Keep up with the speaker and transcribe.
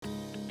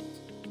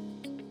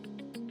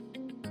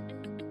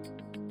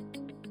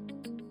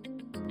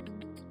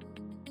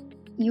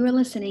You are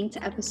listening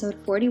to episode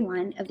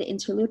 41 of the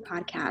Interlude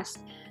podcast,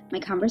 my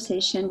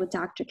conversation with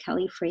Dr.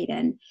 Kelly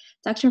Fradin.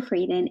 Dr.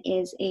 Fradin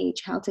is a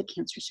childhood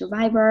cancer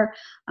survivor,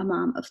 a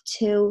mom of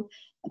two,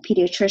 a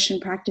pediatrician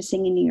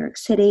practicing in New York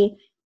City,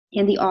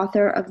 and the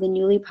author of the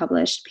newly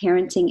published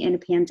Parenting in a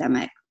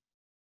Pandemic.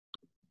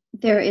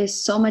 There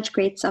is so much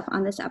great stuff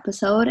on this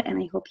episode, and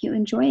I hope you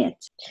enjoy it.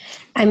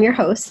 I'm your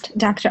host,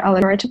 Dr.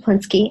 Eleanor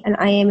Teplinsky, and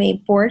I am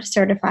a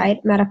board-certified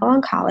medical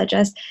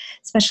oncologist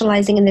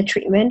specializing in the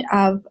treatment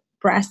of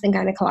breast and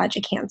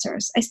gynecologic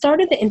cancers. I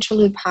started the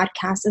Interlude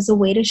podcast as a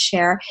way to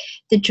share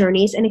the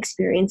journeys and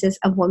experiences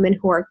of women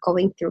who are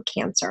going through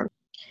cancer.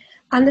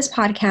 On this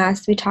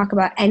podcast, we talk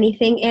about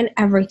anything and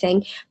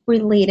everything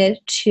related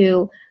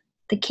to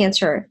the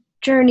cancer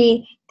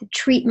journey, the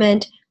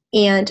treatment,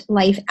 and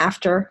life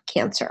after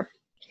cancer.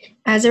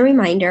 As a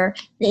reminder,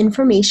 the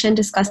information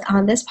discussed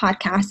on this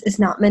podcast is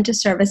not meant to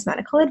serve as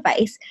medical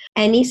advice.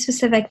 Any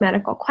specific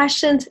medical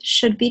questions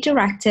should be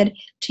directed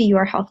to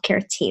your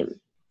healthcare team.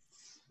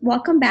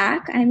 Welcome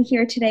back. I'm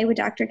here today with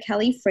Dr.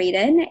 Kelly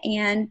Fradin.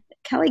 And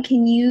Kelly,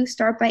 can you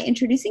start by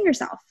introducing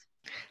yourself?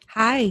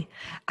 Hi.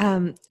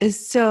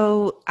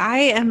 So I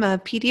am a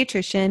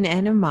pediatrician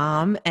and a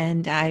mom,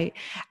 and I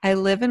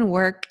live and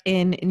work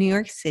in New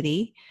York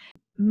City.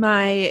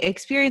 My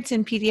experience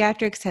in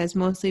pediatrics has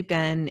mostly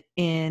been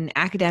in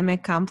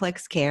academic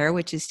complex care,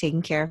 which is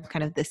taking care of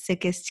kind of the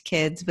sickest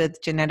kids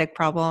with genetic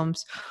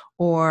problems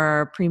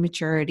or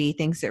prematurity,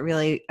 things that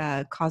really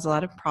cause a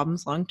lot of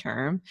problems long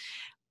term,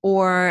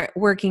 or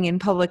working in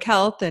public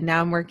health, and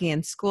now I'm working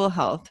in school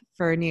health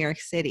for New York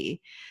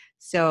City.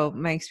 So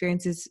my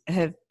experiences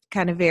have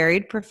kind of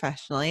varied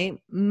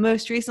professionally.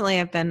 Most recently,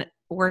 I've been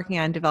working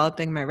on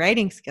developing my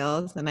writing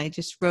skills, and I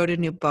just wrote a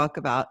new book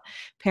about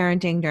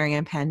parenting during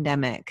a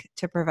pandemic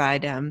to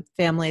provide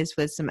families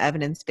with some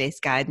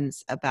evidence-based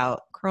guidance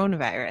about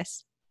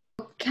coronavirus.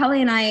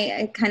 Kelly and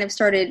I kind of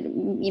started,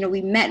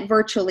 we met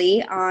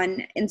virtually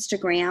on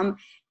Instagram,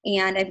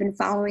 and I've been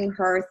following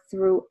her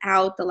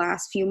throughout the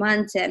last few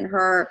months, and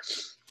her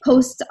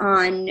posts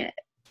on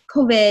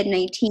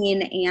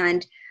COVID-19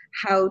 and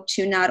how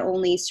to not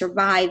only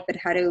survive, but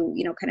how to,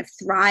 kind of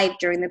thrive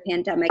during the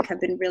pandemic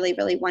have been really,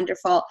 really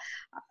wonderful.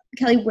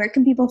 Kelly, where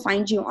can people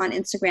find you on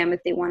Instagram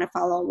if they want to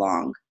follow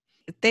along?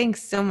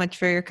 Thanks so much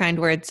for your kind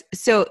words.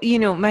 So,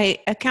 my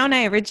account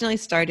I originally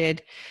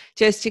started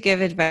just to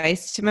give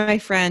advice to my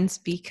friends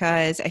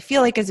because I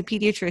feel like as a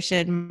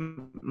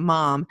pediatrician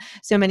mom,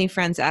 so many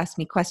friends ask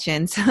me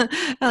questions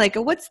like,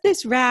 what's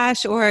this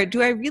rash? Or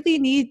do I really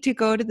need to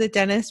go to the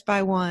dentist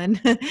by one?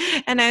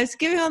 And I was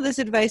giving all this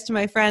advice to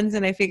my friends,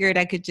 and I figured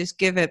I could just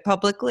give it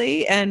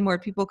publicly and more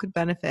people could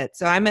benefit.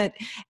 So I'm at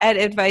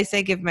advice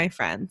I give my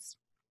friends.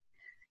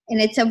 And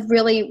it's a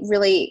really,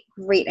 really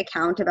great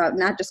account about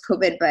not just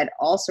COVID, but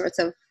all sorts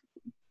of,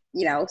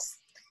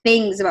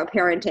 things about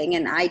parenting.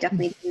 And I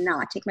definitely do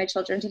not take my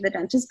children to the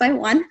dentist by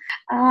one.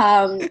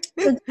 So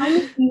tell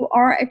me, you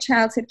are a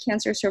childhood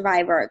cancer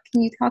survivor.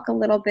 Can you talk a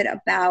little bit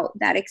about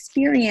that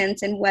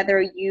experience and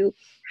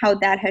how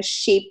that has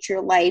shaped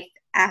your life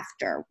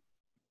after?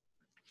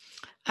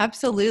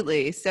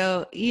 Absolutely.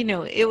 So,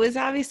 it was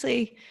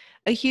obviously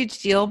a huge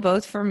deal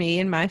both for me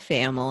and my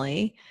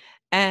family.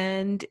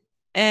 And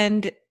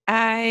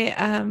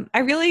I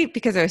really,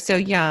 because I was so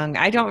young,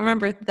 I don't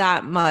remember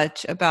that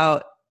much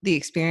about the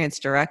experience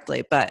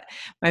directly, but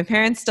my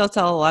parents still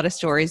tell a lot of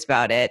stories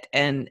about it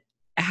and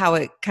how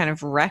it kind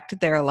of wrecked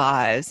their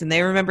lives. And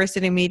they remember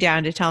sitting me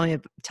down to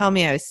tell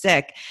me I was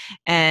sick.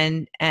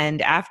 And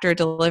after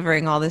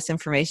delivering all this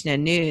information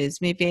and news,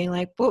 me being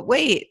like, but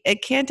wait,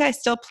 can't I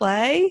still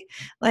play?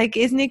 Like,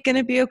 isn't it going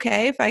to be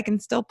okay if I can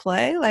still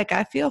play? Like,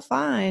 I feel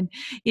fine,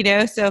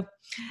 so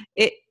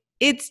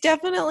it's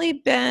definitely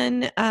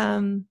been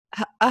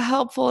a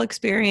helpful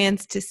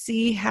experience to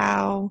see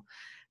how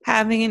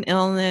having an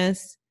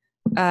illness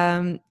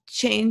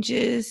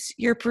changes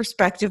your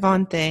perspective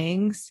on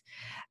things.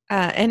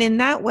 And in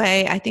that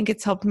way, I think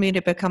it's helped me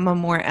to become a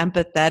more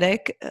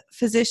empathetic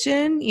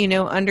physician,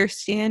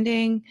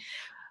 understanding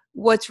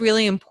what's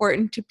really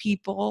important to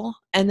people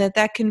and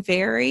that can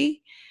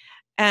vary,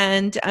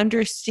 and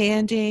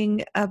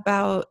understanding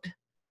about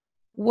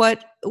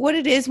what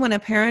it is when a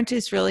parent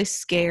is really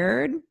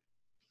scared.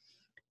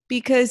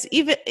 Because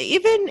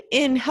even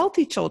in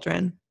healthy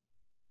children,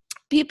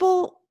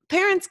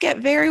 parents get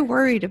very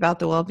worried about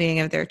the well-being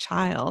of their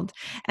child,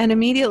 and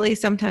immediately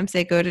sometimes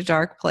they go to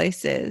dark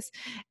places.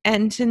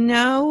 And to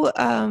know,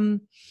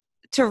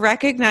 to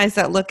recognize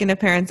that look in a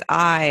parent's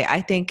eye,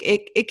 I think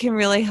it can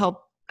really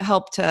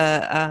help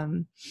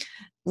to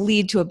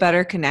lead to a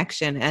better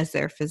connection as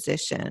their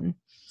physician.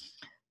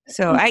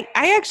 So I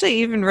actually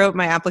even wrote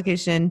my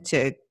application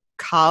to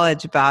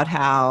college about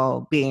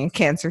how being a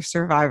cancer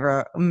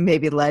survivor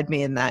maybe led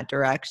me in that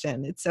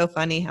direction. It's so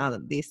funny how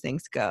these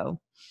things go.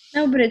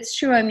 No, but it's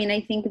true. I mean, I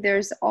think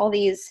there's all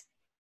these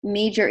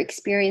major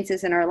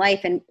experiences in our life,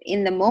 and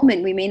in the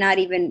moment we may not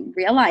even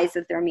realize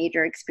that they're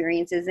major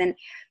experiences. And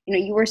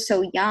you were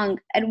so young.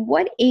 At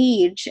what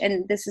age,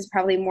 and this is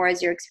probably more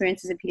as your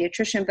experience as a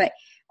pediatrician, but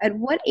at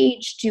what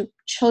age do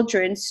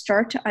children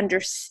start to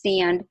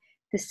understand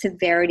the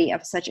severity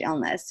of such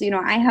illness?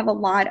 I have a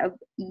lot of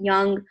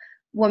young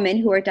women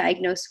who are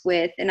diagnosed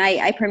with, and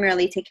I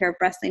primarily take care of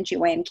breast and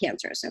GYN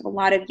cancer. So I have a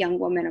lot of young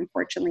women,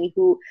 unfortunately,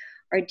 who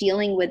are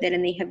dealing with it,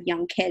 and they have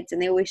young kids,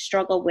 and they always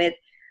struggle with,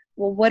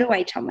 well, what do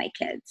I tell my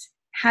kids?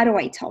 How do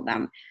I tell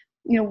them?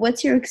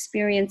 What's your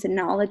experience and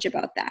knowledge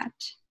about that?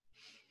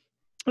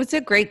 It's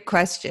a great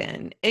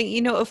question.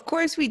 Of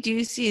course, we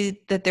do see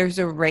that there's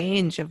a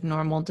range of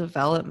normal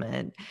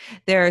development.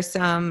 There are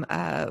some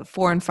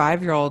 4 and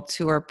 5-year-olds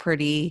who are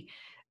pretty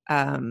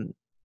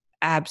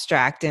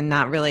abstract and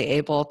not really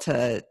able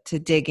to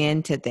dig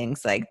into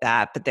things like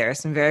that. But there are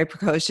some very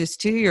precocious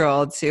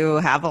 2-year-olds who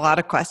have a lot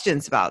of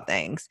questions about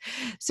things.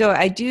 So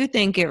I do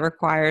think it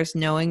requires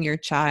knowing your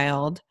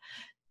child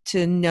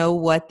to know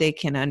what they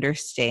can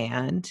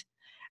understand.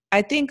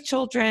 I think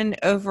children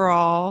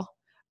overall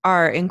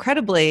are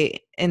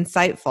incredibly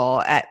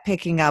insightful at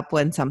picking up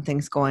when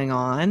something's going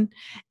on.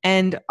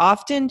 And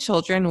often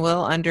children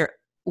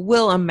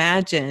will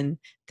imagine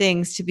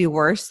things to be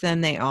worse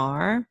than they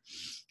are.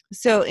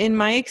 So in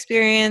my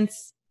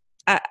experience,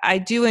 I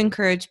do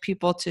encourage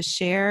people to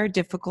share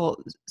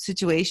difficult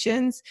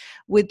situations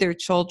with their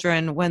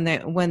children when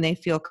they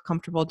feel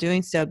comfortable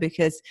doing so,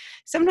 because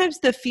sometimes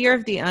the fear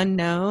of the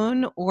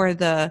unknown or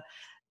the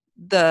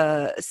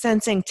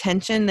sensing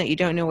tension that you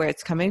don't know where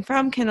it's coming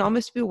from can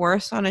almost be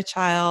worse on a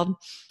child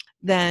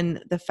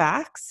than the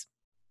facts.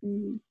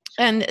 Mm-hmm.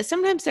 And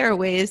sometimes there are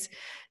ways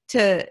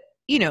to,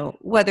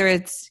 whether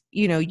it's,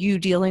 you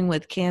dealing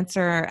with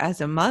cancer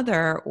as a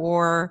mother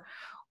or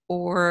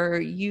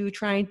you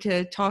trying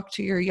to talk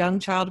to your young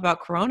child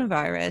about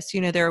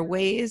coronavirus, there are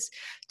ways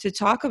to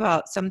talk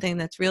about something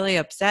that's really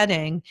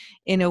upsetting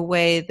in a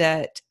way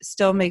that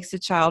still makes the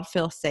child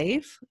feel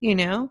safe,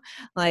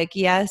 like,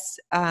 yes,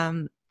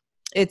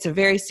 it's a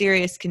very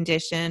serious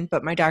condition,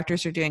 but my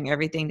doctors are doing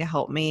everything to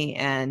help me,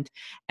 and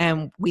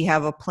we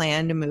have a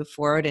plan to move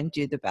forward and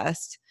do the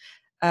best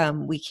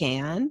we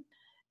can.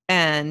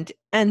 And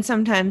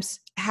sometimes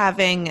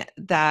having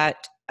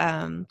that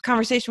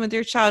conversation with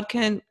your child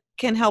can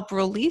help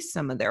release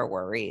some of their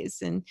worries,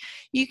 and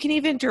you can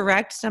even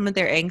direct some of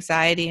their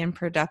anxiety in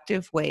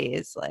productive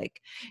ways.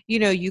 Like,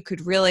 you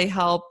could really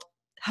help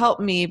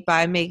me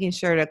by making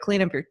sure to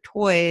clean up your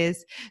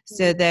toys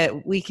so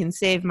that we can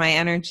save my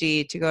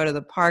energy to go to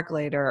the park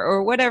later,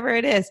 or whatever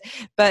it is.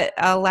 But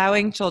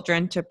allowing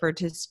children to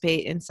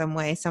participate in some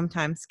way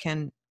sometimes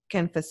can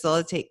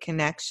facilitate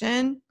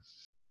connection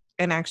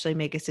and actually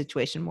make a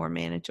situation more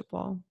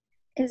manageable.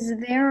 Is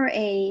there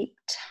a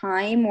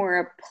time or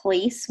a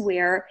place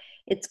where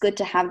it's good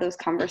to have those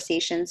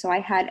conversations? So I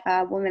had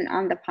a woman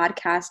on the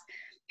podcast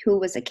who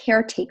was a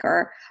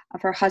caretaker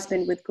of her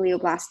husband with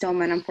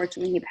glioblastoma, and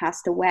unfortunately he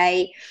passed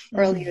away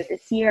earlier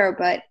this year.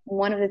 But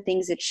one of the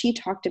things that she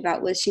talked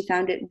about was she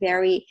found it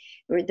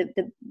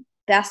the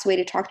best way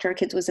to talk to her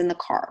kids was in the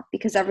car,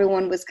 because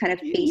everyone was kind of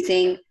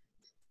facing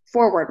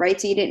forward, right?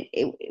 So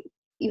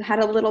you had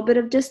a little bit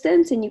of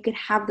distance and you could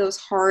have those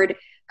hard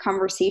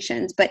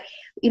conversations. But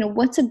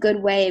what's a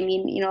good way? I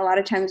mean, a lot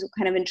of times we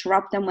kind of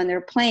interrupt them when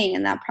they're playing,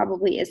 and that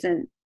probably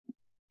isn't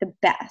the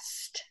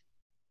best.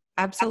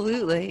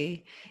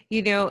 Absolutely.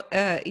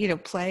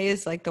 Play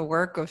is like the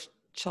work of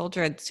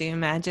children. So you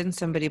imagine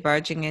somebody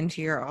barging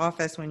into your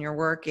office when you're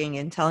working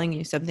and telling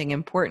you something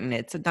important.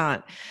 It's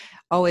not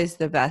always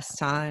the best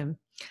time.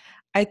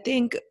 I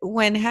think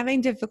when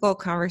having difficult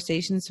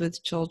conversations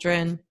with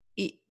children,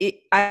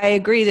 I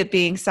agree that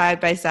being side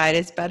by side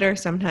is better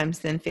sometimes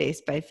than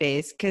face by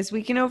face, because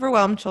we can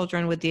overwhelm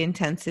children with the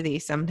intensity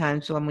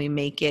sometimes when we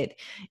make it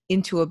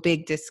into a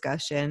big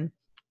discussion.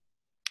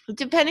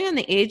 Depending on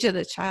the age of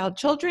the child,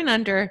 children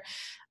under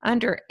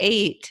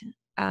 8,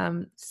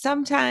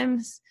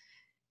 sometimes,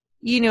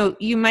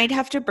 you might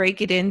have to break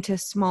it into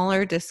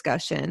smaller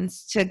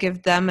discussions to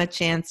give them a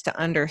chance to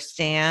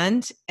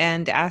understand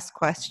and ask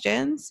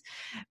questions,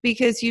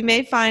 because you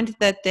may find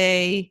that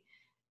they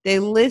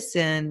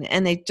listen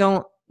and they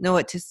don't know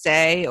what to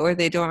say, or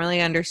they don't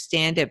really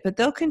understand it, but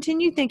they'll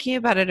continue thinking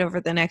about it over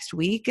the next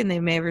week, and they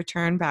may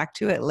return back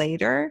to it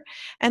later.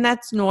 And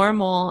that's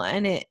normal.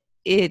 And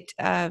it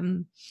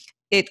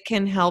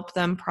can help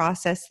them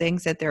process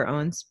things at their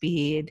own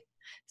speed.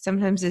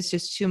 Sometimes it's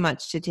just too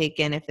much to take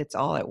in if it's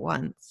all at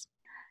once.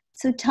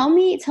 So tell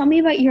me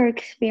about your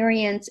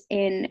experience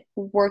in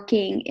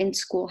working in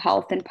school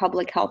health and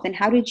public health, and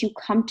how did you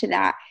come to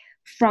that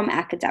from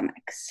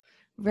academics?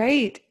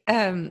 Right.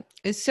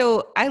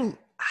 So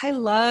I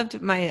loved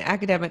my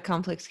academic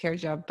complex care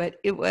job, but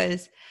it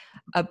was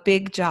a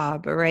big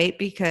job, right?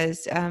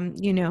 Because,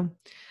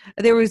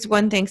 there was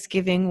one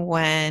Thanksgiving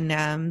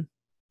when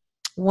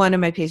one of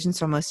my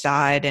patients almost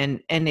died,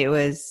 and it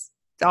was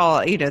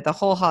all, the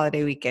whole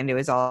holiday weekend, it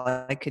was all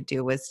I could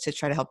do was to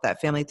try to help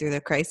that family through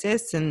the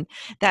crisis. And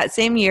that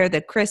same year,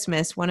 the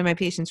Christmas, one of my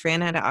patients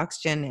ran out of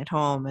oxygen at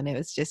home, and it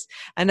was just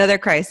another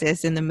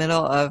crisis in the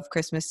middle of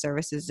Christmas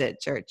services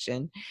at church.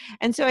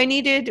 And so I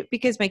needed,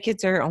 because my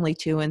kids are only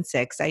 2 and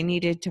 6, I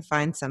needed to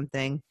find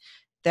something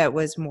that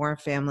was more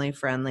family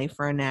friendly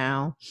for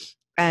now.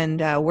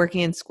 And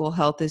working in school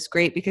health is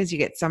great because you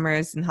get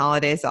summers and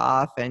holidays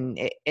off, and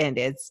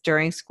it's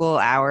during school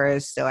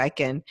hours, so I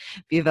can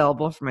be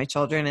available for my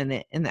children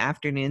in the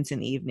afternoons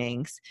and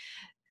evenings.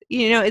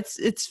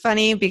 It's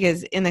funny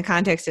because in the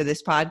context of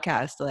this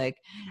podcast, like,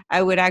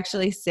 I would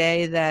actually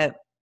say that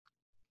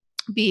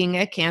being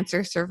a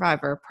cancer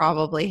survivor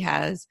probably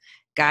has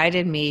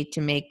guided me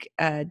to make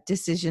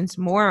decisions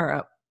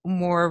more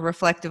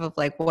reflective of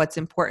like what's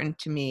important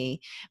to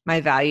me,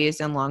 my values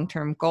and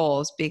long-term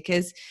goals,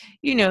 because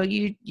you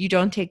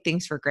don't take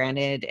things for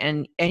granted,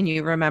 and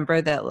you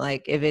remember that,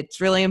 like, if it's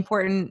really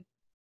important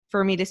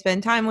for me to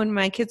spend time when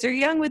my kids are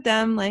young with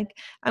them, like,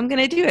 I'm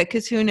going to do it,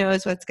 because who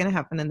knows what's going to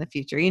happen in the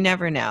future. You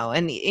never know.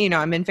 And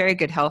I'm in very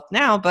good health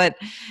now, but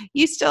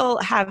you still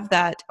have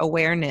that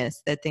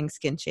awareness that things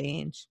can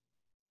change.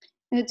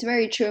 It's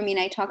very true. I mean,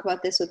 I talk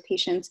about this with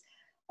patients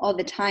all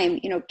the time.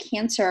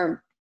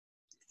 Cancer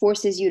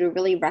forces you to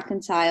really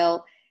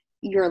reconcile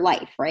your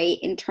life, right?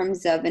 In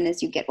terms of, and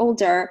as you get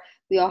older,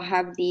 we all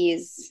have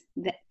these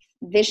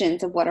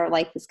visions of what our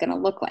life is going to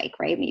look like,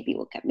 right? Maybe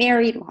we'll get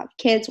married, we'll have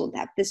kids, we'll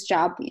have this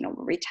job, we'll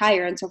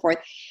retire and so forth.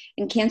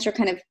 And cancer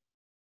kind of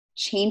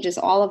changes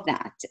all of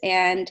that.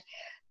 And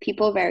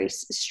people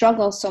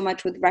struggle so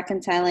much with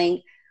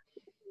reconciling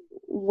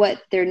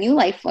what their new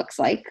life looks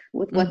like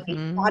with what they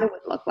thought it would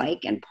look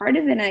like. And part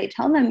of it, and I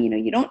tell them,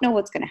 you don't know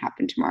what's going to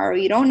happen tomorrow.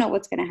 You don't know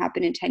what's going to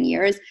happen in 10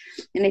 years.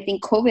 And I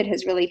think COVID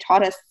has really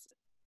taught a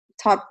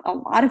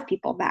lot of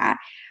people that.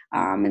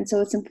 And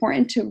so it's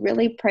important to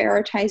really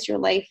prioritize your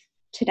life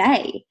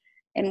today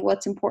and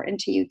what's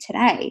important to you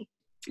today.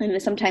 And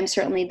sometimes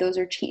certainly those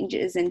are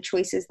changes and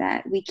choices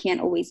that we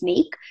can't always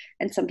make.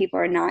 And some people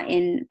are not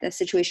in the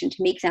situation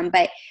to make them.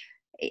 But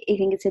I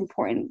think it's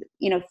important,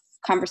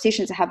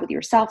 conversations to have with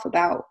yourself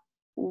about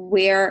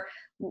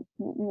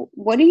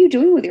what are you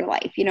doing with your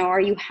life?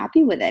 Are you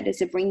happy with it?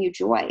 Does it bring you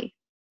joy?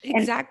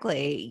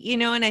 Exactly.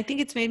 And I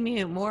think it's made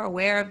me more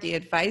aware of the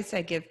advice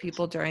I give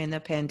people during the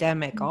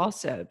pandemic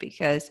also,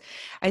 because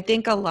I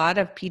think a lot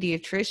of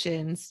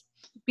pediatricians,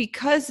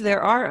 because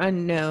there are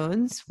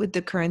unknowns with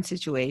the current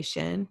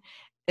situation,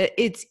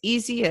 it's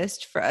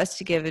easiest for us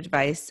to give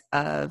advice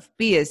of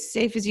be as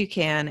safe as you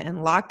can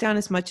and lock down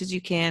as much as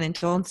you can and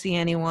don't see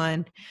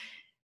anyone.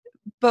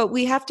 But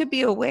we have to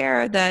be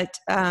aware that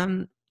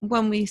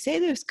when we say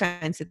those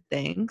kinds of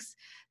things,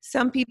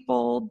 some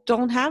people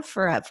don't have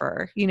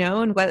forever,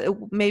 and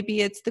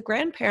maybe it's the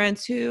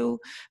grandparents who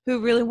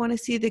really want to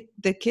see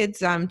the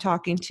kids I'm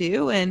talking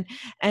to.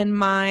 And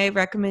my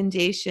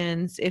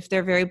recommendations, if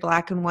they're very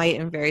black and white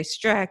and very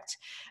strict,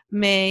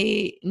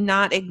 may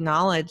not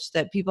acknowledge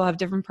that people have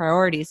different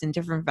priorities and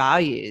different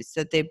values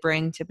that they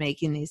bring to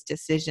making these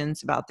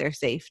decisions about their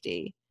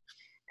safety.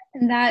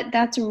 And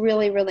that's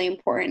really, really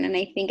important. And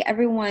I think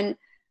everyone,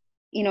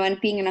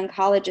 and being an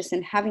oncologist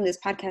and having this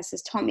podcast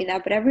has taught me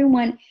that, but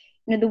everyone,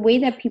 the way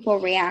that people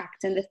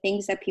react and the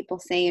things that people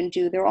say and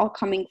do, they're all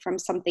coming from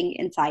something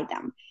inside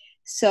them.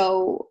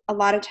 So a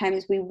lot of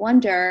times we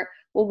wonder,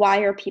 well, why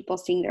are people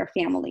seeing their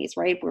families,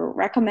 right? We're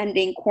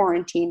recommending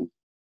quarantine.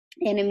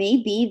 And it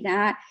may be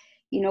that,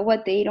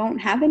 they don't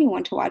have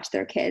anyone to watch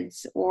their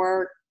kids,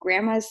 or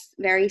grandma's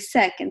very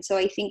sick. And so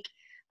I think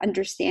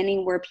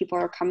understanding where people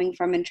are coming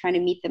from and trying to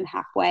meet them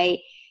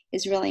halfway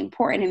is really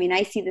important. I mean,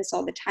 I see this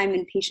all the time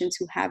in patients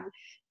who have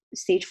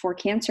stage 4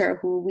 cancer,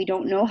 who we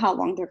don't know how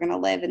long they're going to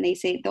live. And they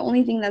say, the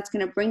only thing that's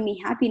going to bring me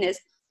happiness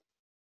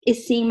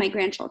is seeing my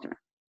grandchildren.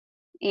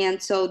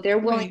 And so they're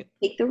willing to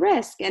take the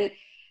risk. And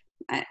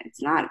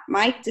it's not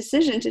my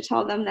decision to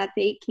tell them that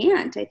they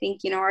can't. I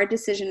think, our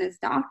decision as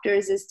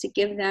doctors is to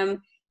give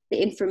them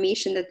the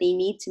information that they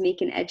need to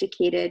make an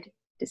educated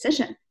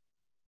decision.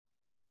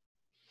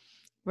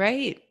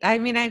 Right. I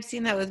mean, I've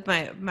seen that with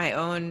my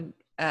own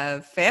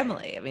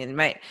family. I mean,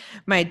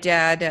 my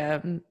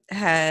dad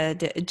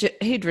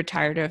he'd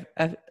retired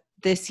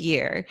this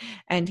year,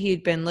 and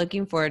he'd been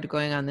looking forward to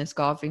going on this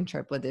golfing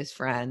trip with his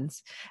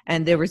friends.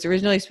 And there was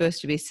originally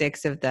supposed to be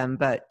 6 of them,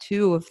 but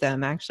 2 of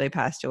them actually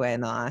passed away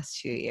in the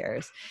last 2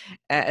 years.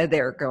 They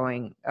were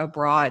going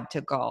abroad to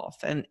golf.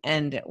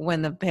 And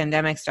when the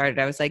pandemic started,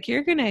 I was like,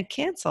 you're going to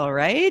cancel,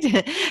 right?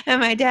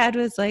 And my dad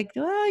was like,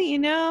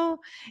 well,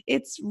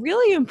 it's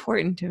really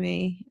important to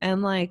me.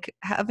 And like,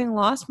 having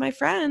lost my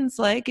friends,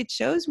 like, it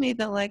shows me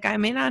that like I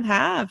may not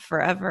have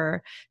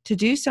forever to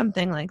do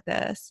something like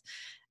this.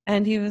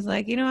 And he was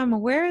like, I'm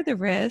aware of the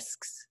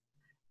risks.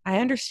 I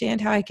understand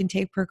how I can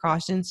take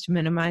precautions to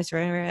minimize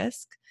my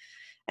risk.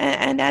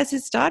 And as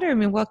his daughter, I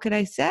mean, what could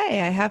I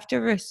say? I have to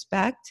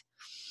respect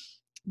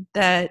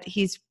that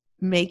he's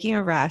making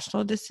a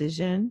rational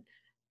decision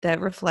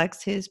that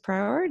reflects his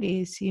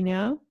priorities,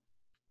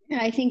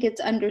 I think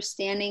it's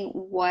understanding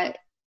what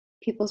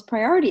people's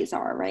priorities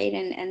are, right?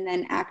 And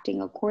then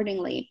acting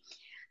accordingly.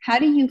 How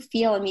do you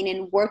feel, I mean,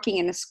 in working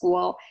in a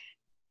school,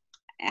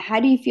 how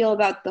do you feel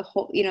about the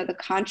whole, the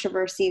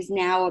controversies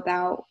now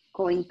about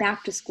going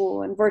back to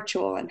school and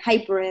virtual and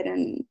hybrid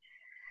and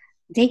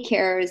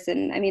daycares?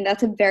 And I mean,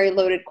 that's a very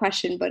loaded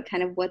question, but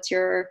kind of what's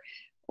your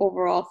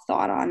overall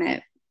thought on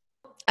it?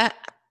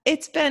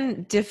 It's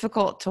been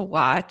difficult to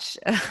watch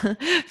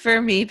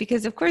for me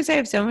because, of course, I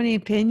have so many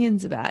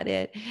opinions about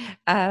it.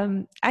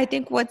 I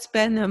think what's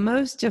been the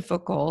most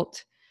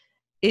difficult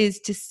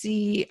is to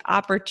see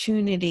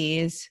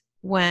opportunities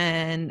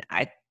when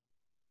I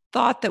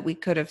thought that we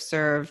could have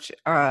served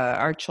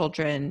our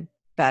children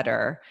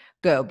better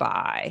go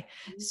by.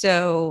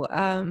 So,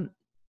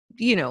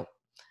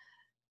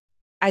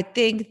 I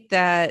think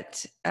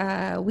that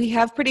we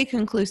have pretty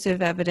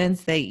conclusive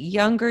evidence that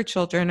younger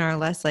children are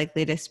less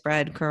likely to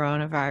spread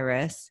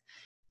coronavirus.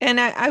 And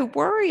I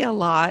worry a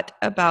lot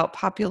about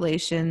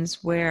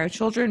populations where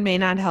children may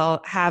not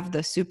have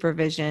the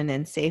supervision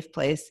and safe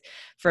place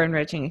for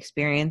enriching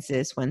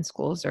experiences when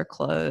schools are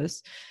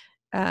closed.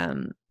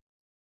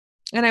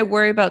 And I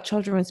worry about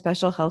children with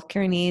special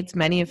healthcare needs,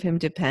 many of whom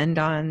depend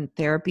on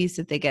therapies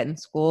that they get in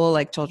school,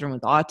 like children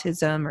with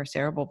autism or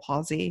cerebral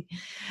palsy.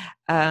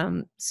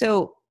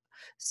 So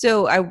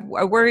I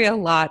worry a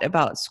lot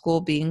about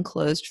school being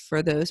closed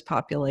for those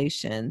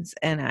populations.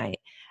 And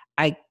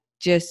I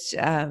just,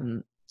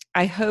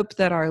 I hope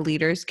that our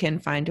leaders can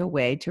find a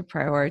way to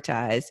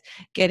prioritize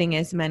getting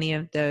as many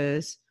of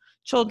those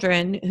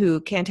children who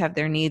can't have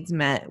their needs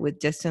met with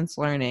distance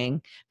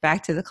learning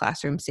back to the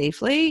classroom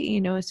safely,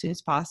 as soon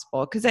as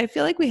possible. Because I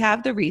feel like we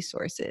have the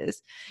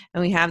resources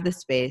and we have the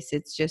space.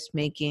 It's just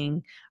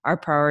making our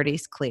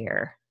priorities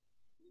clear.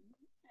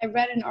 I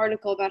read an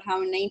article about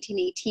how in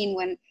 1918,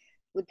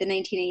 with the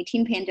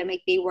 1918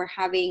 pandemic, they were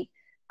having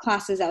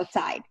classes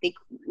outside. They,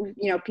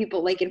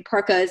 people like in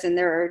parkas and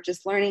they're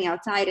just learning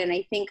outside. And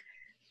I think,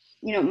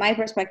 my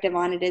perspective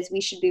on it is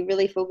we should be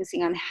really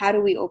focusing on how do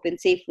we open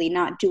safely,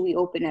 not do we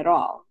open at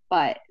all,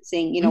 but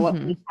saying, what,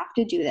 we have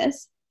to do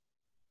this.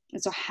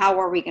 And so how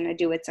are we going to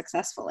do it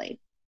successfully?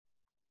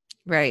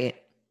 Right.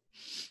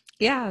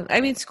 Yeah.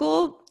 I mean,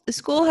 school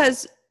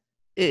has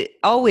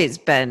always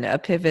been a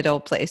pivotal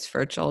place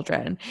for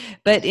children,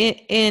 but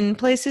in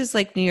places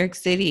like New York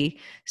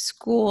City,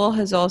 school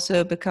has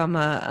also become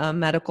a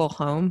medical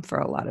home for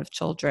a lot of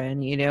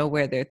children,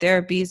 where their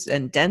therapies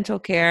and dental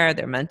care,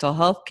 their mental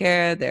health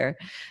care,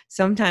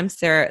 sometimes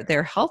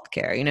their health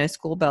care,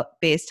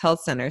 school-based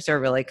health centers are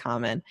really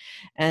common.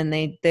 And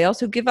they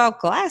also give out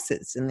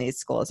glasses in these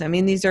schools. I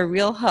mean, these are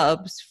real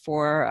hubs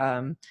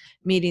for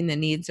meeting the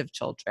needs of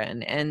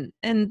children.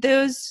 And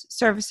those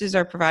services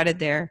are provided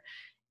there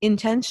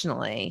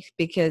intentionally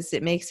because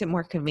it makes it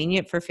more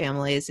convenient for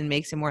families and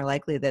makes it more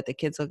likely that the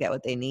kids will get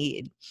what they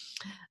need.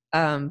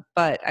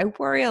 But I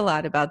worry a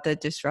lot about the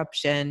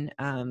disruption,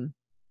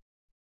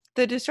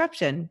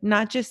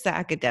 not just the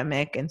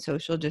academic and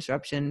social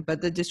disruption,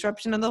 but the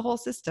disruption of the whole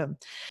system.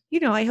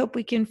 I hope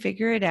we can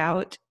figure it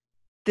out.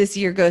 This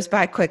year goes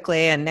by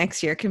quickly and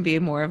next year can be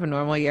more of a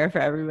normal year for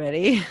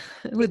everybody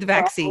with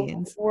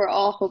vaccines. We're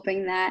all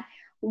hoping that.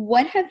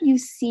 What have you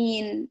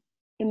seen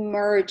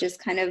emerge as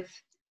kind of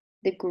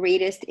the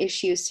greatest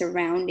issues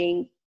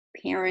surrounding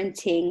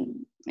parenting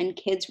and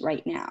kids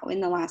right now in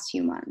the last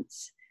few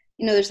months?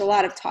 There's a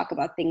lot of talk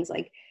about things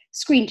like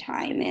screen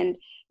time and,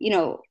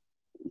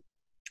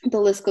 the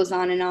list goes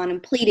on,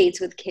 and play dates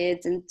with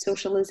kids and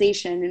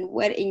socialization. And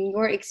what in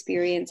your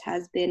experience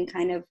has been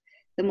kind of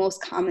the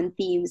most common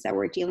themes that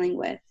we're dealing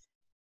with?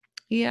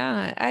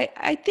 Yeah,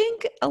 I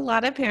think a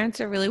lot of parents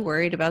are really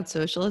worried about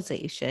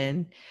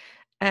socialization.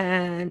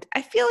 And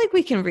I feel like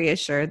we can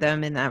reassure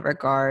them in that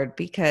regard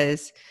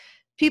because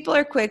people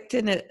are quick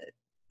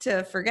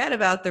to forget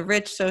about the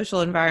rich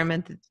social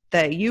environment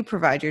that you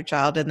provide your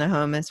child in the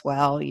home as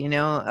well.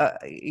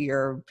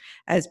 You're,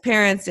 as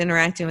parents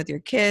interacting with your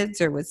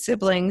kids or with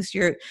siblings,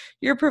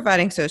 you're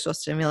providing social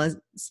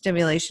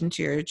stimulation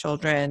to your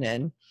children.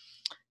 And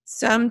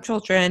some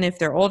children, if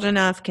they're old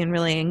enough, can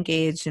really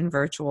engage in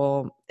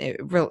virtual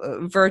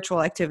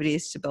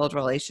activities to build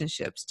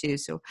relationships too.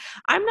 So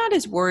I'm not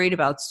as worried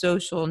about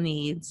social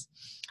needs,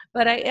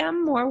 but I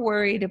am more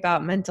worried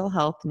about mental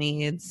health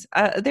needs.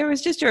 There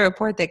was just a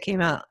report that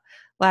came out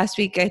last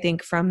week, I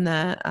think, from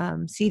the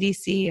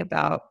CDC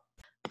about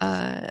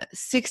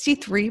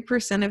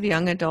 63% of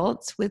young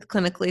adults with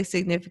clinically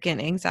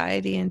significant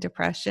anxiety and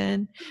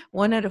depression.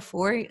 1 out of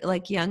 4,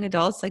 like young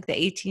adults, like the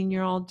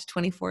 18-year-old to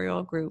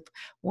 24-year-old group,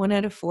 1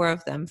 out of 4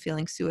 of them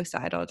feeling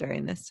suicidal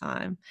during this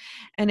time.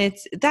 And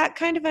it's that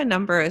kind of a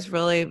number is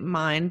really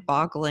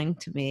mind-boggling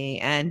to me.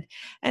 And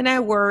I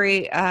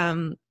worry,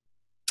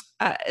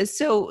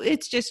 so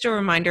it's just a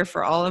reminder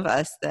for all of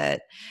us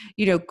that,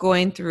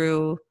 going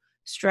through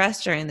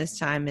stress during this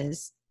time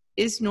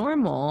is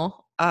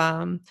normal.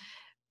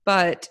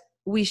 But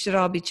we should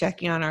all be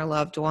checking on our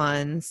loved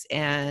ones,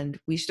 and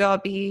we should all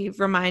be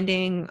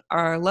reminding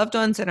our loved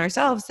ones and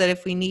ourselves that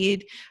if we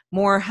need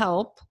more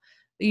help,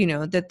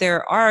 that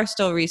there are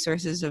still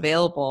resources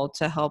available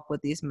to help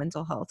with these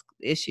mental health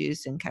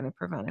issues and kind of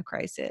prevent a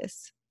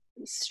crisis.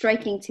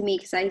 Striking to me,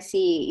 because I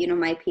see,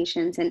 my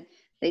patients and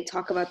they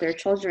talk about their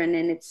children,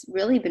 and it's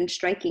really been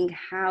striking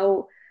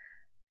how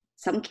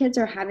some kids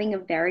are having a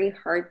very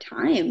hard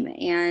time,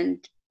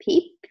 and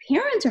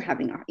parents are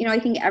having I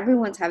think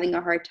everyone's having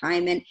a hard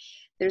time, and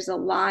there's a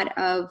lot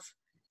of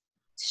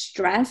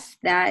stress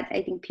that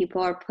I think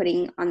people are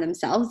putting on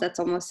themselves that's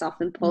almost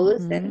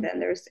self-imposed. Mm-hmm. And then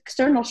there's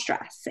external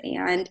stress,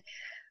 and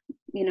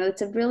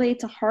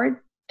it's a hard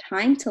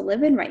time to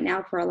live in right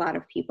now for a lot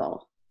of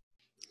people.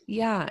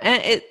 Yeah.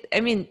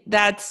 And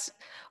that's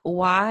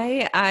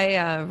why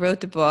I wrote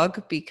the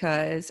book,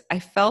 because I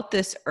felt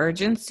this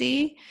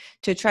urgency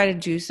to try to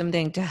do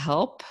something to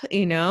help,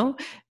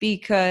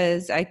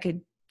 because I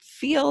could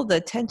feel the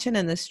tension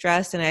and the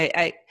stress. And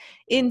I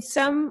in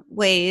some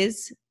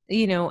ways,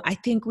 I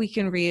think we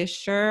can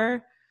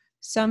reassure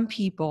some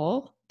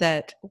people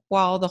that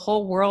while the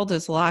whole world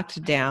is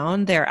locked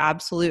down, their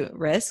absolute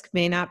risk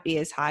may not be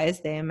as high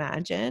as they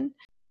imagine.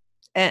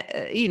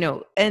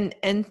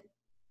 And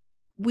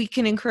we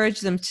can encourage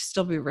them to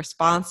still be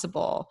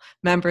responsible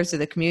members of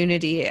the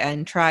community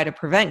and try to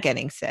prevent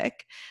getting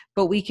sick.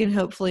 But we can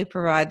hopefully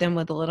provide them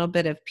with a little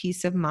bit of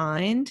peace of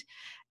mind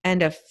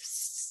and a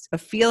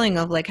feeling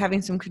of like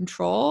having some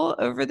control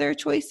over their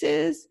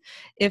choices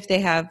if they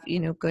have,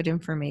 good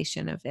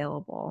information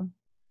available.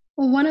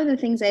 Well, one of the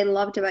things I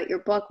loved about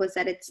your book was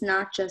that it's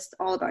not just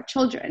all about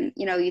children.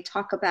 You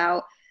talk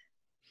about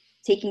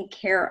taking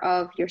care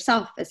of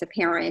yourself as a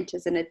parent,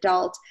 as an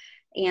adult.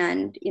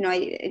 And,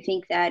 I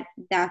think that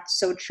that's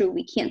so true.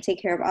 We can't take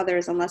care of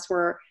others unless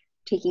we're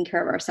taking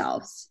care of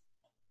ourselves.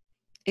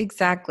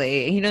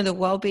 Exactly. The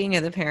well-being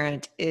of the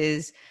parent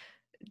is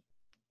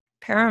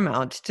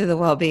paramount to the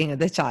well-being of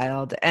the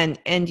child.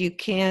 And you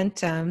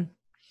can't,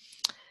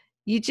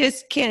 you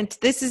just can't,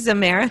 this is a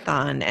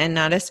marathon and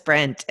not a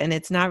sprint. And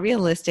it's not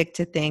realistic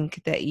to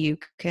think that you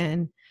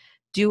can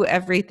do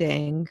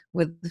everything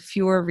with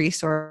fewer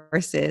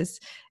resources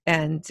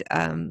and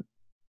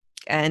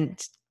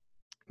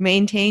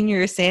maintain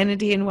your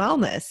sanity and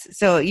wellness.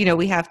 So,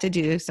 we have to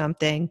do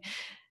something,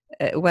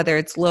 whether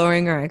it's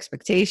lowering our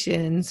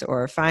expectations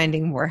or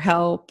finding more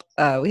help.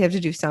 We have to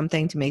do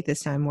something to make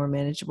this time more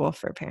manageable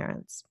for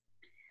parents.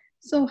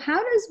 So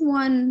how does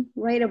one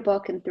write a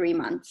book in 3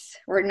 months,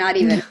 or not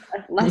even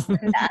less than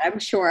that, I'm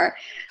sure?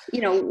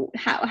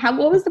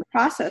 What was the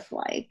process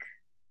like?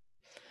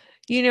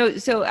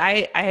 So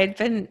I had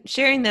been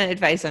sharing that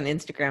advice on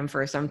Instagram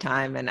for some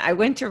time, and I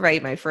went to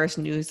write my first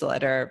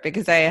newsletter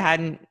because I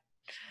hadn't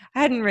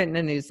written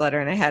a newsletter,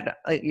 and I had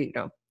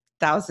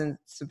 1,000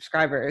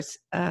 subscribers.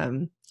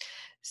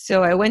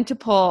 So I went to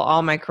pull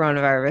all my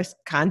coronavirus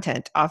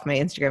content off my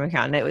Instagram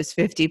account, and it was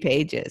 50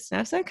 pages. And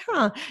I was like,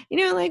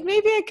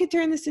 maybe I could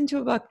turn this into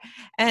a book.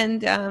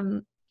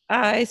 And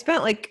I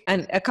spent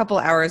a couple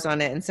hours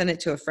on it and sent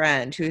it to a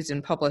friend who's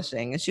in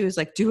publishing. And she was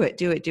like, do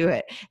it.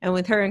 And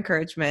with her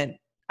encouragement,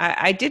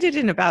 I did it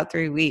in about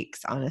 3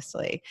 weeks,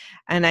 honestly.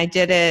 And I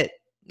did it,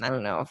 I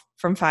don't know,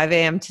 from 5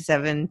 a.m. to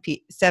 7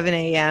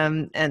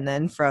 a.m. and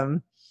then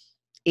from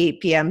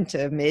 8 p.m.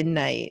 to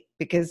midnight,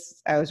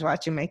 because I was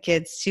watching my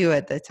kids too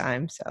at the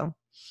time. So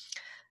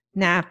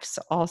naps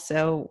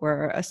also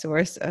were a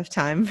source of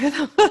time for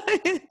them.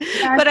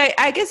 But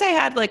I guess I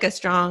had a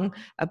strong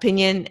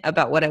opinion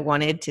about what I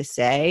wanted to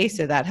say.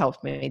 So that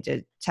helped me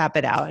to tap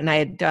it out. And I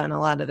had done a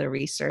lot of the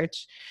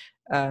research,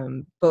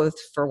 both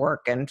for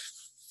work and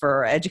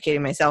for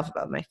educating myself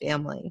about my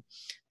family.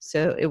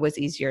 So it was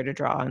easier to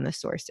draw on the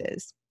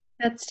sources.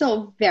 That's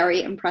still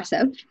very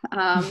impressive.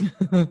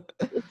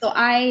 So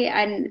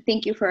and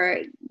thank you for,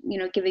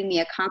 giving me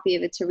a copy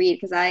of it to read,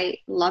 because I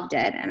loved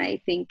it. And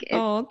I think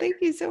it's thank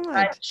you so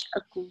much. Such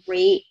a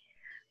great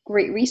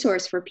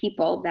resource for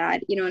people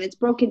that, and it's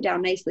broken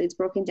down nicely. It's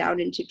broken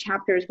down into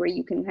chapters where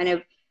you can kind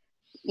of,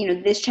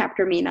 this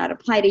chapter may not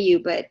apply to you,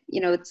 but,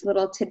 it's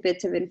little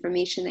tidbits of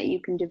information that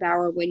you can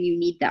devour when you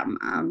need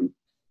them,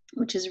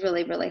 which is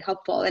really, really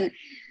helpful. And,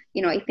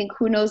 I think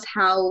who knows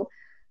how,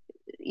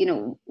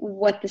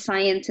 what the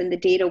science and the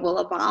data will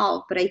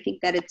evolve, but I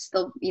think that it's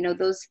still,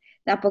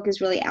 that book is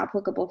really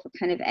applicable for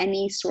kind of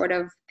any sort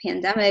of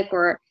pandemic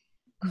or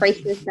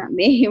crisis that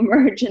may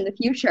emerge in the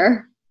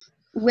future.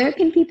 Where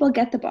can people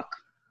get the book?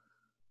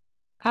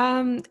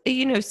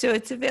 So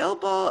it's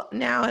available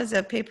now as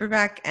a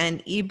paperback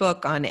and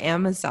ebook on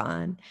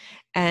Amazon,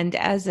 and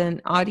as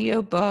an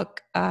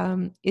audiobook,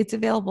 it's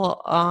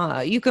available.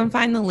 You can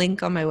find the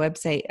link on my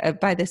website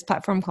by this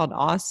platform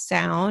called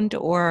Sound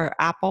or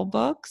Apple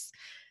Books.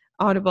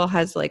 Audible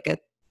has a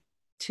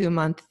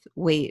 2-month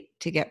wait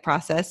to get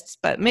processed,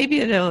 but maybe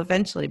it'll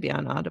eventually be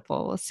on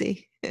Audible. We'll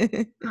see.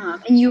 And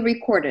you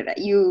recorded it.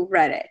 You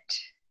read it.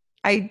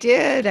 I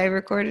did. I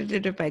recorded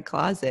it in my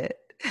closet.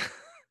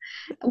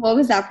 What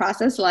was that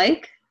process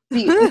like? Do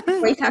you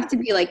always have to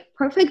be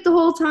perfect the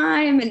whole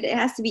time, and it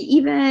has to be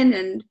even?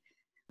 And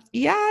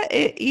yeah,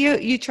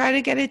 you try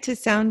to get it to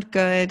sound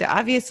good.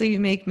 Obviously, you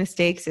make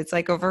mistakes. It's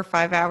over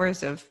 5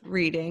 hours of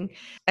reading,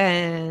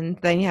 and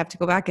then you have to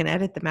go back and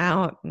edit them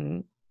out.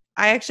 And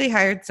I actually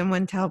hired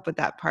someone to help with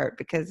that part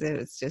because it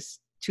was just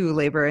too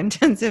labor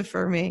intensive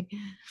for me.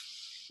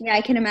 Yeah,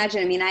 I can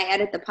imagine. I mean, I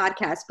edit the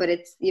podcast, but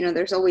it's,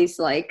 there's always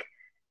like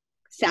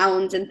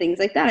sounds and things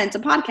like that. And it's a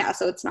podcast,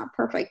 so it's not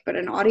perfect, but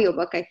an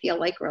audiobook I feel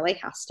like really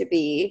has to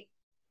be,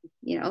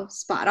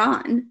 spot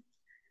on.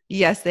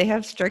 Yes, they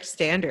have strict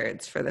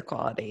standards for the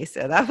quality.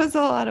 So that was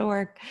a lot of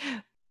work.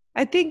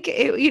 I think,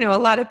 a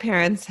lot of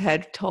parents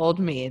had told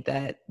me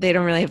that they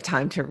don't really have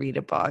time to read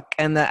a book,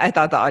 and that I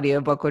thought the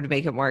audiobook would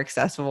make it more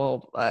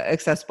accessible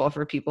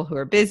for people who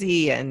are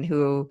busy and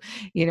who,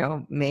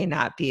 may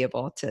not be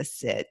able to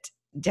sit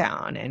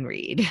down and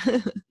read.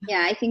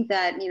 Yeah, I think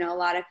that, a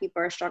lot of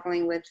people are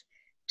struggling with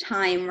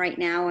time right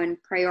now and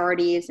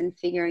priorities and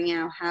figuring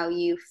out how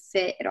you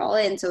fit it all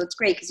in. So it's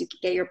great because you can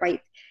get your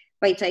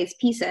bite-sized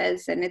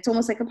pieces, and it's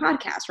almost like a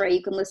podcast, right?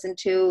 You can listen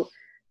to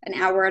an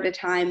hour at a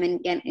time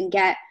and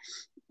get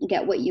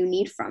what you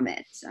need from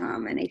it.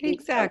 And I think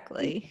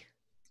exactly,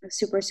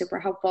 super,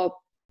 super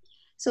helpful.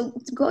 So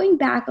going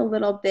back a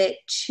little bit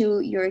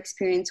to your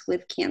experience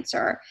with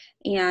cancer,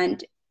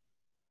 and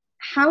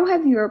how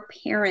have your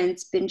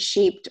parents been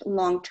shaped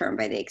long-term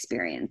by the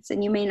experience?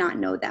 And you may not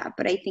know that,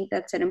 but I think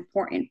that's an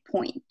important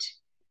point.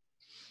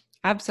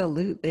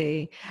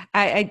 absolutely.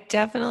 I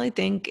definitely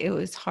think it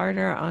was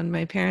harder on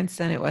my parents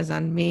than it was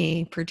on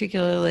me,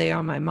 particularly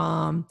on my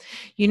mom.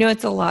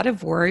 It's a lot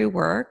of worry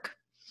work.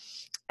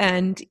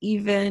 And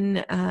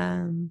even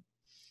now,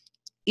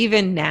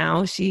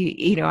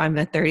 I'm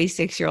a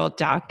 36-year-old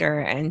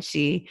doctor, and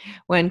she,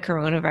 when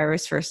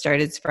coronavirus first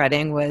started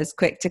spreading, was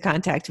quick to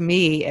contact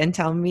me and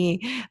tell me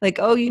like,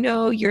 oh,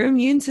 your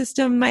immune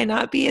system might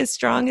not be as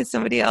strong as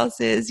somebody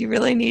else's. You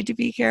really need to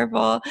be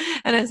careful.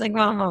 And I was like,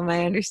 Mom,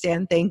 I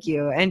understand. Thank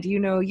you. And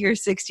you're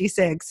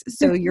 66,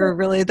 so you're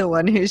really the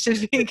one who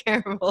should be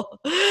careful.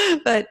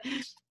 But,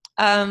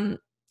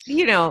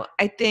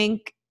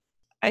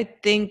 I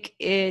think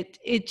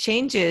it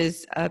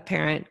changes a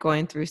parent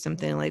going through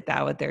something like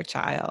that with their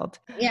child.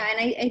 Yeah, and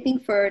I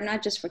think for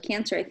not just for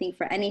cancer, I think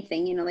for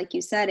anything, like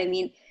you said, I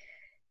mean,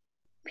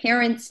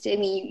 parents, I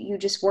mean, you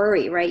just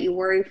worry, right? You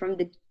worry from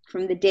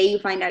the day you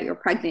find out you're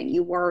pregnant,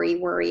 you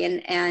worry,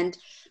 and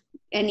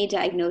any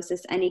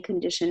diagnosis, any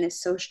condition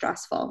is so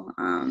stressful.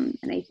 And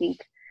I think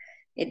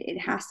it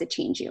has to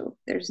change you.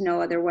 There's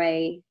no other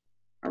way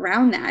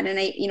around that. And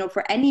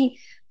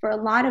for a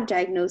lot of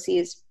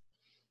diagnoses,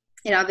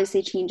 it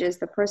obviously changes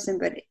the person,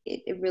 but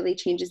it really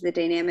changes the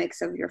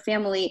dynamics of your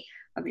family,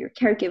 of your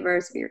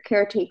caregivers, of your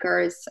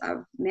caretakers,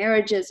 of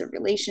marriages, of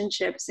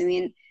relationships. I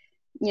mean,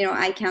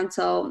 I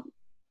counsel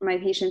my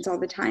patients all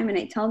the time, and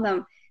I tell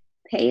them,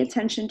 pay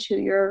attention to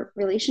your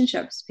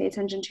relationships, pay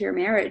attention to your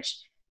marriage,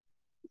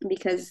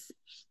 because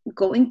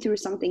going through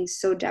something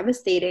so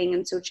devastating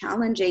and so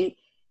challenging,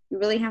 you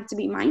really have to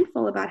be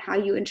mindful about how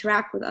you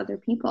interact with other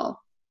people.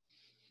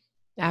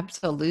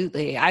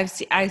 Absolutely. I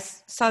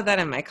saw that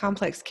in my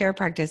complex care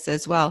practice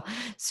as well.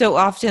 So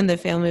often the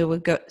family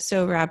would go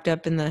so wrapped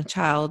up in the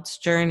child's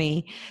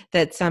journey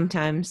that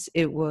sometimes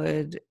it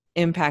would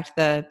impact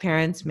the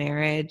parent's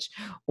marriage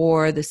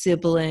or the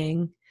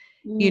sibling.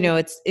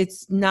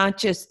 It's not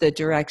just the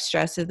direct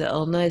stress of the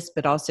illness,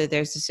 but also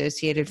there's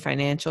associated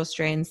financial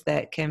strains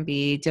that can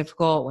be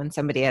difficult when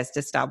somebody has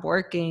to stop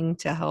working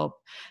to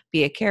help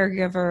be a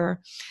caregiver.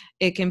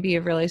 It can be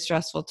a really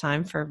stressful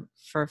time for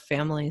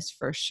families,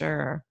 for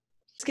sure.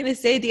 I was going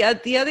to say the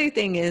other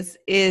thing is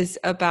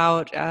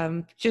about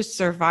just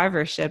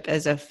survivorship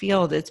as a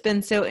field. It's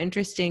been so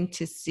interesting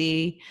to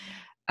see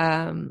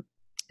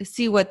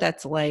what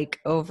that's like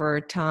over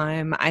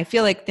time. I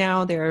feel like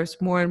now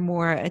there's more and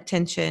more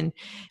attention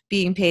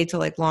being paid to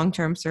like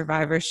long-term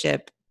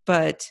survivorship,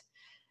 but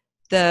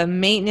the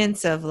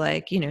maintenance of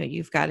like,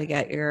 you've got to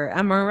get your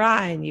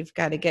MRI and you've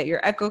got to get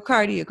your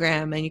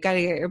echocardiogram and you got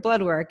to get your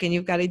blood work and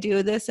you've got to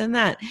do this and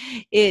that.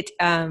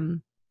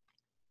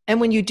 And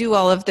when you do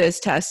all of those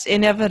tests,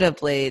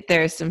 inevitably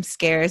there's some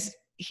scares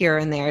here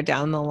and there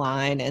down the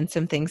line and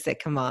some things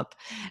that come up.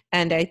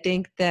 And I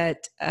think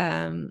that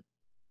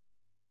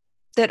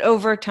that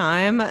over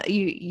time,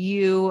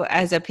 you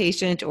as a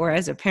patient or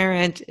as a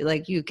parent,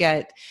 like you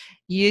get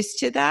used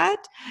to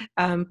that.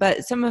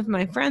 But some of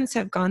my friends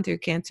have gone through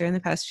cancer in the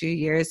past few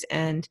years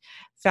and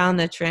found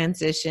the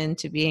transition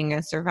to being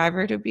a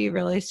survivor to be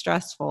really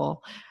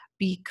stressful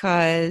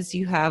because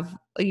you have,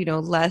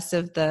 less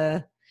of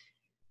the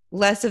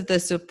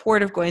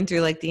support of going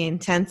through like the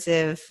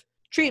intensive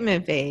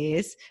treatment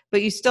phase,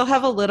 but you still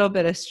have a little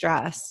bit of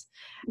stress.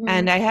 Mm-hmm.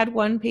 And I had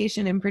one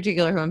patient in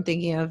particular who I'm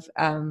thinking of,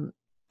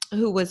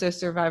 who was a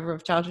survivor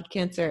of childhood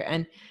cancer,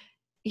 and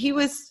he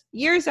was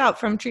years out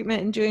from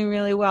treatment and doing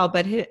really well,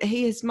 but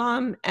his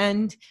mom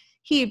and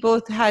he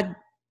both had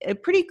a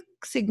pretty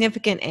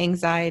significant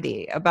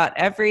anxiety about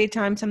every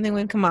time something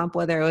would come up,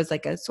 whether it was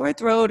like a sore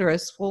throat or a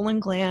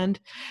swollen gland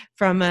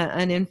from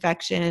an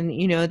infection,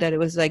 that it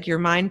was like your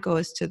mind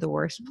goes to the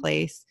worst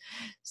place.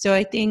 So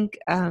I think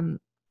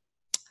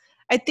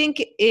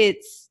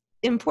it's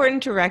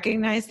important to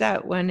recognize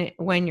that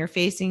when you're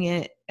facing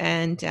it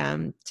and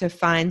to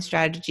find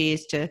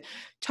strategies to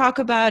talk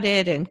about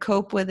it and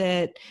cope with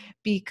it,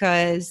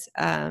 because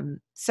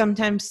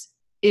sometimes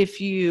if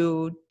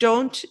you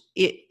don't,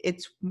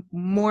 it's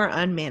more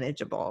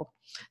unmanageable.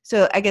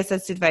 So I guess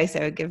that's advice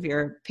I would give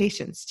your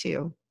patients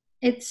too.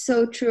 It's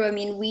so true. I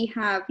mean, we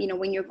have,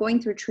 when you're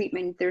going through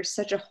treatment, there's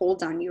such a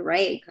hold on you,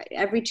 right?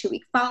 Every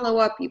 2-week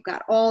follow-up, you've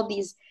got all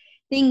these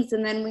things,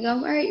 and then we go,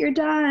 all right, you're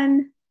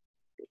done.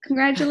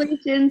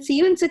 Congratulations. See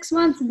you in 6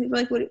 months. And people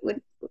are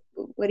like,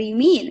 what do you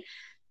mean?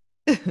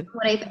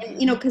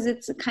 Because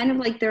it's kind of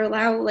like they're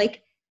allowed,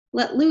 like,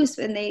 let loose,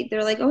 and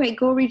they're like, okay,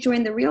 go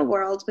rejoin the real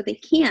world, but they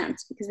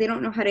can't because they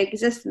don't know how to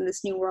exist in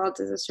this new world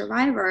as a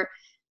survivor.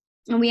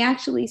 And we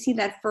actually see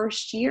that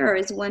first year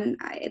is when,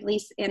 at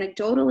least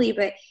anecdotally,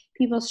 but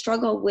people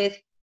struggle with,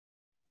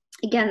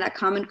 again, that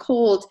common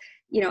cold,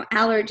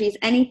 allergies,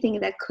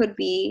 anything that could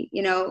be,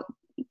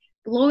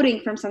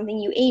 bloating from something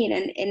you ate,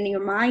 and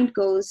your mind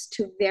goes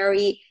to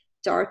very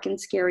dark and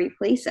scary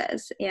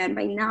places. And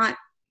I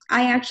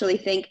actually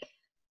think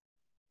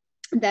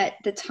that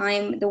the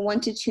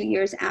 1 to 2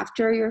 years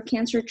after your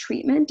cancer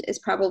treatment is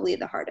probably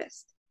the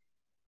hardest.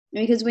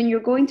 Because when you're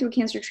going through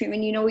cancer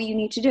treatment, you know what you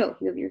need to do.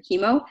 You have your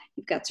chemo,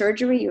 you've got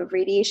surgery, you have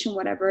radiation,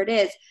 whatever it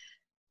is.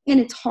 And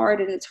it's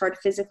hard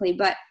physically.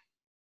 But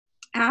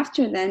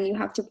after then, you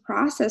have to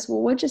process,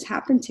 well, what just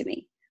happened to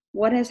me?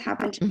 What has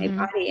happened to my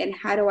body? And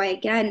how do I,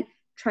 again,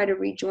 try to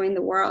rejoin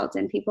the world?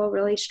 And people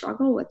really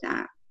struggle with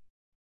that.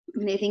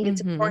 And I think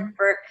it's important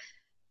for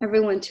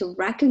everyone to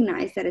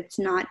recognize that it's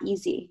not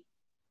easy.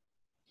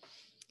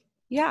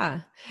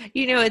 Yeah.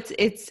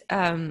 It's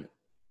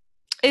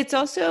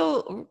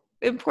also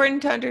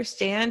important to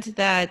understand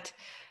that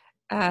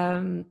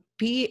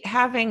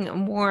having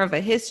more of a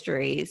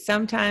history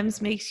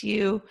sometimes makes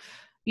you,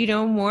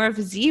 more of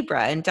a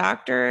zebra, and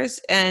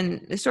doctors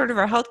and sort of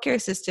our healthcare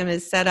system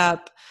is set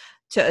up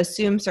to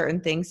assume certain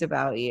things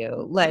about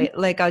you.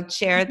 Like I'll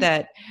share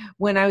that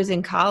when I was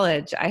in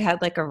college, I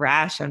had like a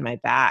rash on my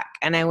back,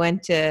 and I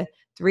went to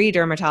 3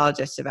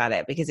 dermatologists about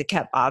it because it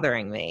kept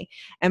bothering me.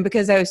 And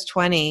because I was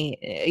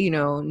 20,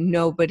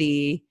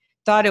 nobody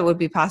thought it would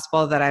be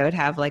possible that I would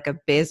have like a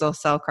basal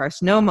cell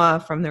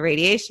carcinoma from the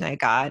radiation I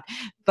got,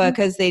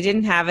 because they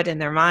didn't have it in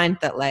their mind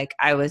that like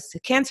I was a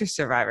cancer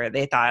survivor.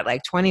 They thought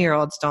like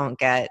 20-year-olds don't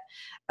get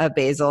a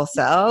basal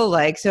cell,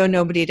 like, so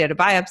nobody did a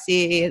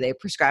biopsy. They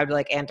prescribed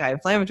like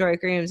anti-inflammatory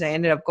creams. I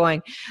ended up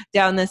going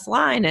down this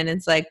line, and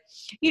it's like,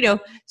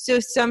 so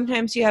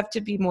sometimes you have to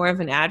be more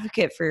of an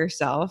advocate for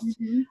yourself.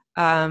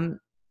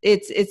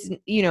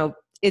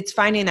 It's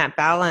finding that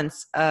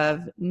balance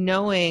of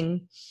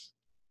knowing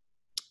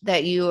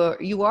that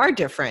you are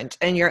different,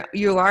 and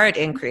you are at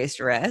increased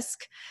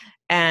risk.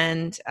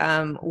 And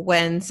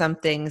when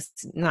something's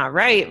not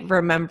right,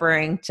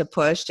 remembering to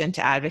push and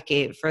to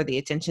advocate for the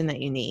attention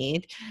that you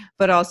need,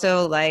 but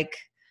also like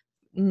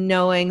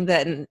knowing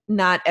that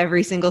not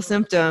every single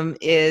symptom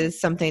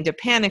is something to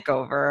panic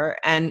over.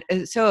 And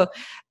so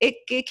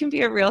it can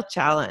be a real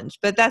challenge,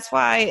 but that's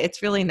why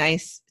it's really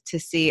nice to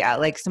see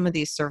like some of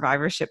these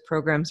survivorship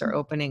programs are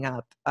opening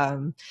up,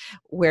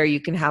 where you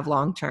can have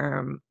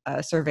long-term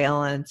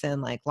surveillance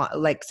and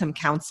like some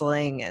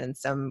counseling and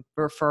some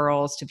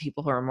referrals to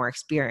people who are more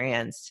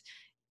experienced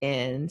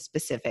in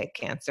specific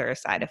cancer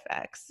side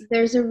effects.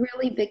 There's a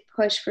really big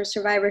push for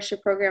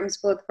survivorship programs,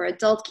 both for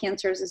adult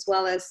cancers as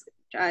well as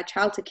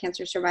childhood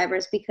cancer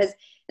survivors,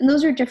 and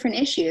those are different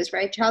issues,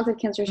 right? Childhood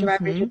cancer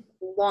survivors,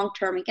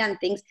 long-term, again,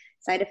 things,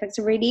 side effects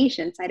of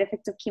radiation, side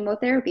effects of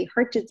chemotherapy,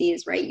 heart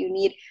disease, right? You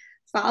need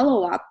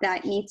follow-up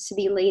that needs to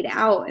be laid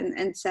out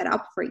and set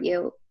up for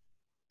you.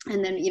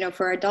 And then,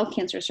 for adult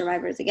cancer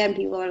survivors, again,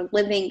 people are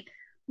living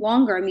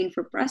longer. I mean,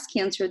 for breast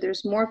cancer, there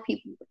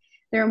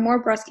are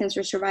more breast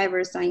cancer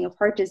survivors dying of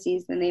heart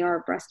disease than they are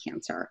of breast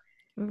cancer.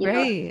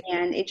 Right.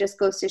 And it just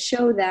goes to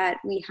show that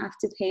we have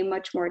to pay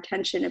much more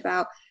attention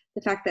about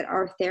the fact that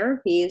our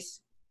therapies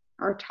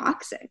are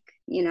toxic,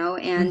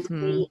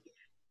 and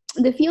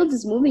the field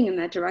is moving in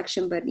that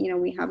direction, but,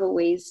 we have a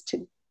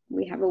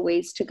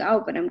ways to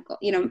go. But I'm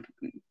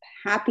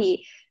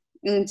happy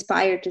and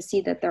inspired to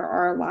see that there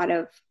are a lot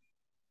of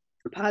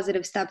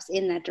positive steps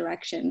in that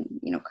direction,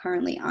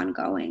 currently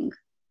ongoing.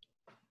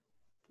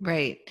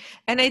 Right.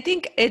 And I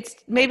think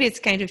maybe it's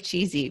kind of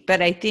cheesy,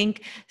 but I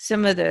think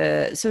some of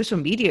the social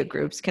media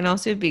groups can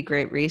also be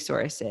great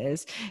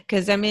resources,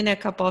 because I'm in a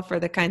couple for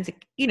the kinds of,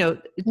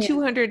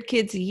 200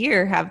 kids a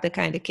year have the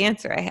kind of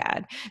cancer I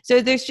had.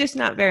 So there's just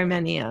not very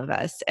many of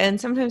us. And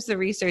sometimes the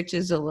research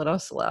is a little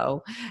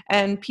slow,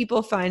 and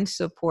people find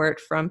support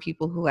from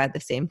people who had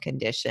the same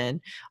condition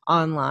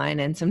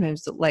online, and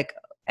sometimes like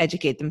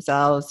educate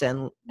themselves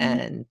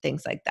and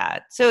things like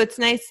that. So it's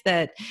nice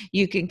that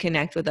you can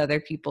connect with other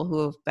people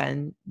who have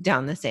been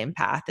down the same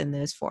path in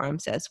those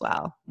forums as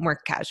well, more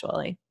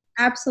casually.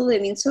 Absolutely. I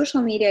mean,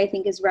 social media, I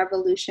think, is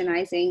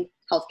revolutionizing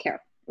healthcare,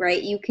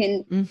 right? You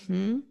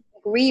can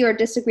agree or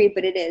disagree,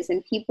 but it is.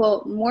 And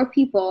more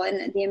people,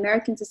 and the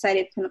American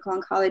Society of Clinical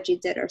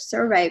Oncology did a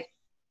survey,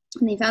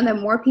 and they found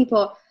that more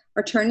people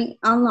are turning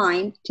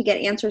online to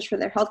get answers for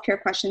their healthcare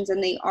questions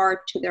than they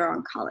are to their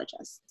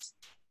oncologists.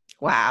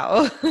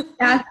 Wow.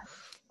 That's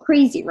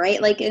crazy,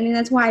 right? Like, I mean,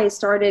 that's why I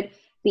started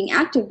being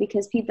active,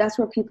 because that's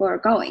where people are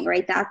going,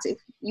 right? That's, if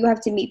you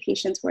have to meet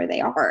patients where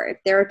they are. If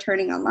they're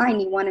turning online,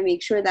 you want to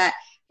make sure that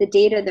the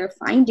data they're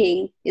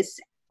finding is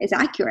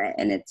accurate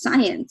and it's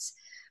science.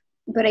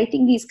 But I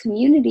think these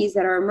communities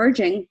that are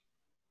emerging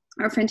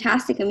are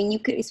fantastic. I mean, you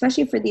could,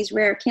 especially for these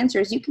rare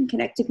cancers, you can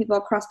connect to people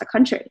across the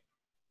country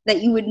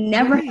that you would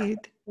never have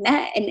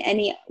met in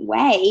any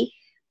way.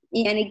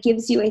 And it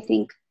gives you, I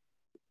think,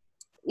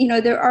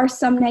 there are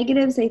some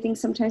negatives. I think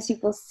sometimes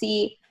people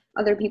see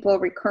other people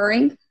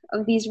recurring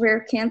of these rare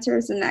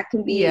cancers, and that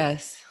can be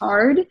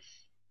hard.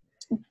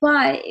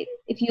 But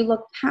if you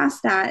look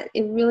past that,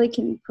 it really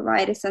can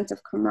provide a sense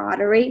of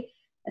camaraderie,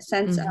 a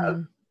sense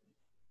of,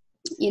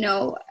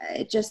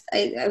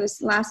 I was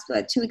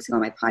 2 weeks ago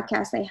on my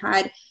podcast, I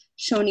had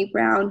Shoni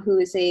Brown, who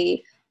is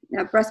a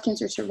breast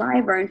cancer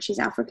survivor, and she's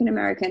African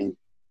American.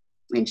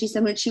 And she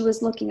said when she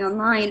was looking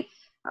online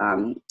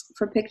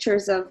for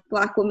pictures of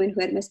Black women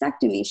who had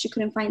mastectomy, she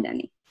couldn't find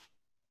any.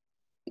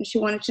 And she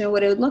wanted to know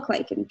what it would look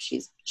like, and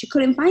she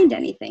couldn't find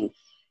anything.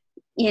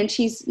 And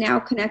she's now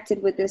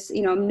connected with this,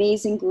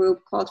 amazing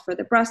group called For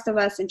the Breast of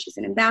Us, and she's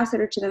an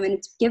ambassador to them. And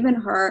it's given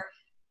her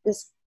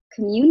this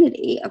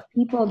community of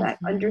people that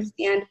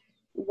understand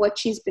what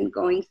she's been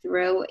going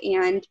through.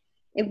 And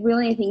it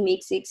really, I think,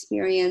 makes the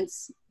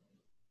experience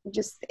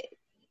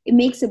it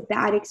makes a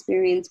bad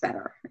experience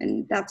better.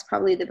 And that's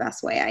probably the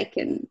best way I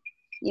can,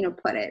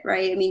 put it,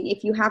 right? I mean,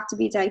 if you have to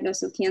be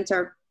diagnosed with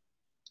cancer,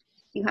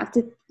 you have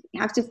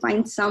to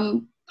find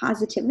some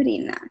positivity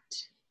in that.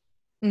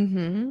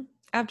 Mm-hmm.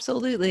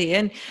 Absolutely.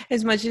 And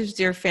as much as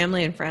your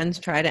family and friends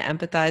try to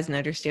empathize and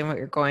understand what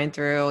you're going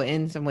through,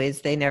 in some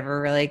ways they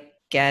never really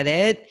get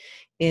it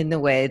in the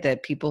way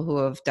that people who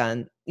have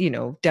done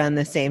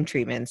the same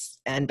treatments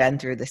and been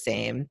through the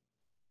same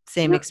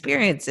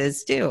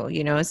experiences do,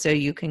 so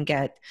you can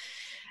get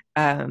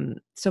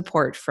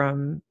support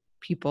from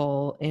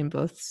people in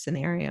both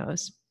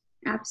scenarios.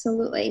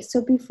 Absolutely.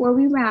 So before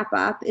we wrap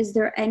up, is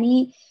there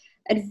any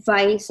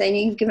advice? I know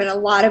you've given a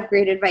lot of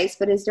great advice,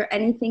 but is there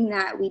anything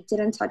that we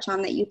didn't touch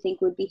on that you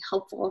think would be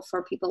helpful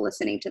for people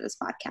listening to this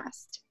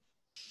podcast?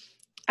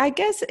 I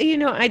guess,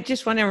 I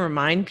just want to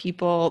remind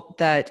people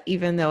that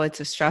even though it's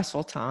a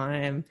stressful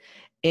time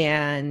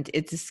and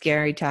it's a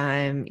scary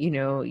time,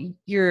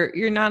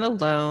 you're not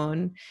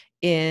alone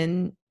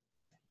in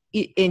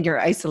your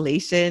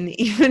isolation.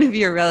 Even if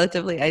you're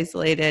relatively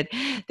isolated,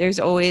 there's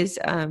always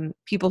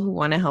people who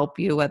want to help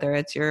you, whether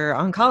it's your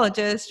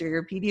oncologist or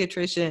your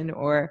pediatrician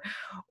or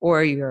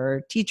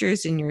your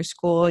teachers in your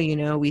school.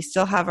 We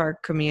still have our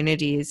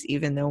communities,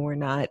 even though we're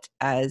not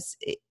as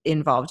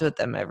involved with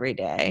them every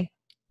day.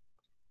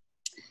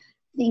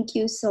 Thank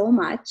you so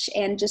much.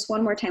 And just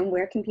one more time,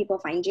 where can people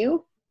find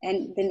you?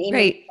 And the name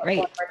right. one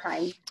more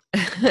time.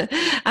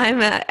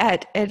 I'm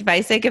at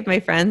Advice I Give My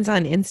Friends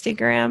on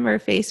Instagram or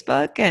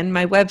Facebook, and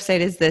my website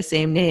is the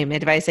same name,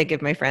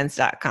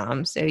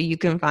 adviceigivemyfriends.com. So you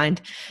can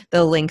find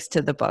the links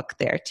to the book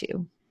there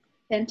too.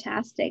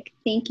 Fantastic.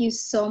 Thank you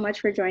so much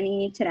for joining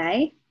me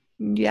today.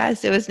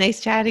 Yes, it was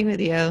nice chatting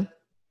with you.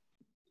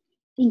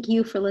 Thank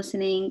you for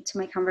listening to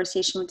my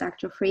conversation with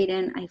Dr.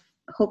 Frieden. I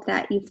hope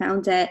that you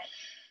found it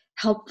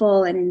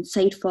helpful and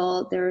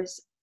insightful. There's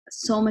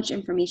so much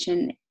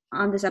information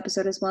on this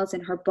episode as well as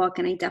in her book,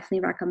 and I definitely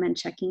recommend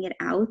checking it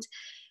out.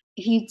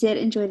 If you did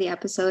enjoy the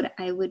episode,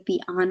 I would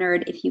be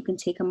honored if you can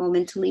take a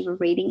moment to leave a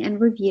rating and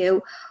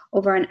review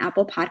over on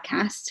Apple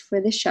Podcasts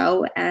for the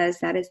show, as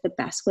that is the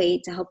best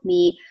way to help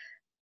me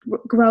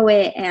grow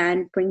it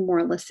and bring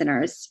more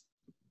listeners.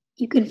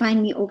 You can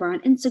find me over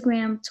on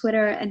Instagram,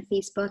 Twitter, and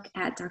Facebook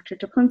at Dr.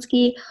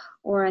 Teplinsky,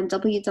 or on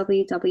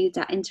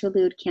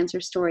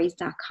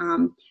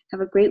www.interludecancerstories.com. Have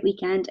a great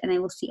weekend, and I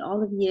will see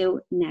all of you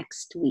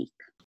next week.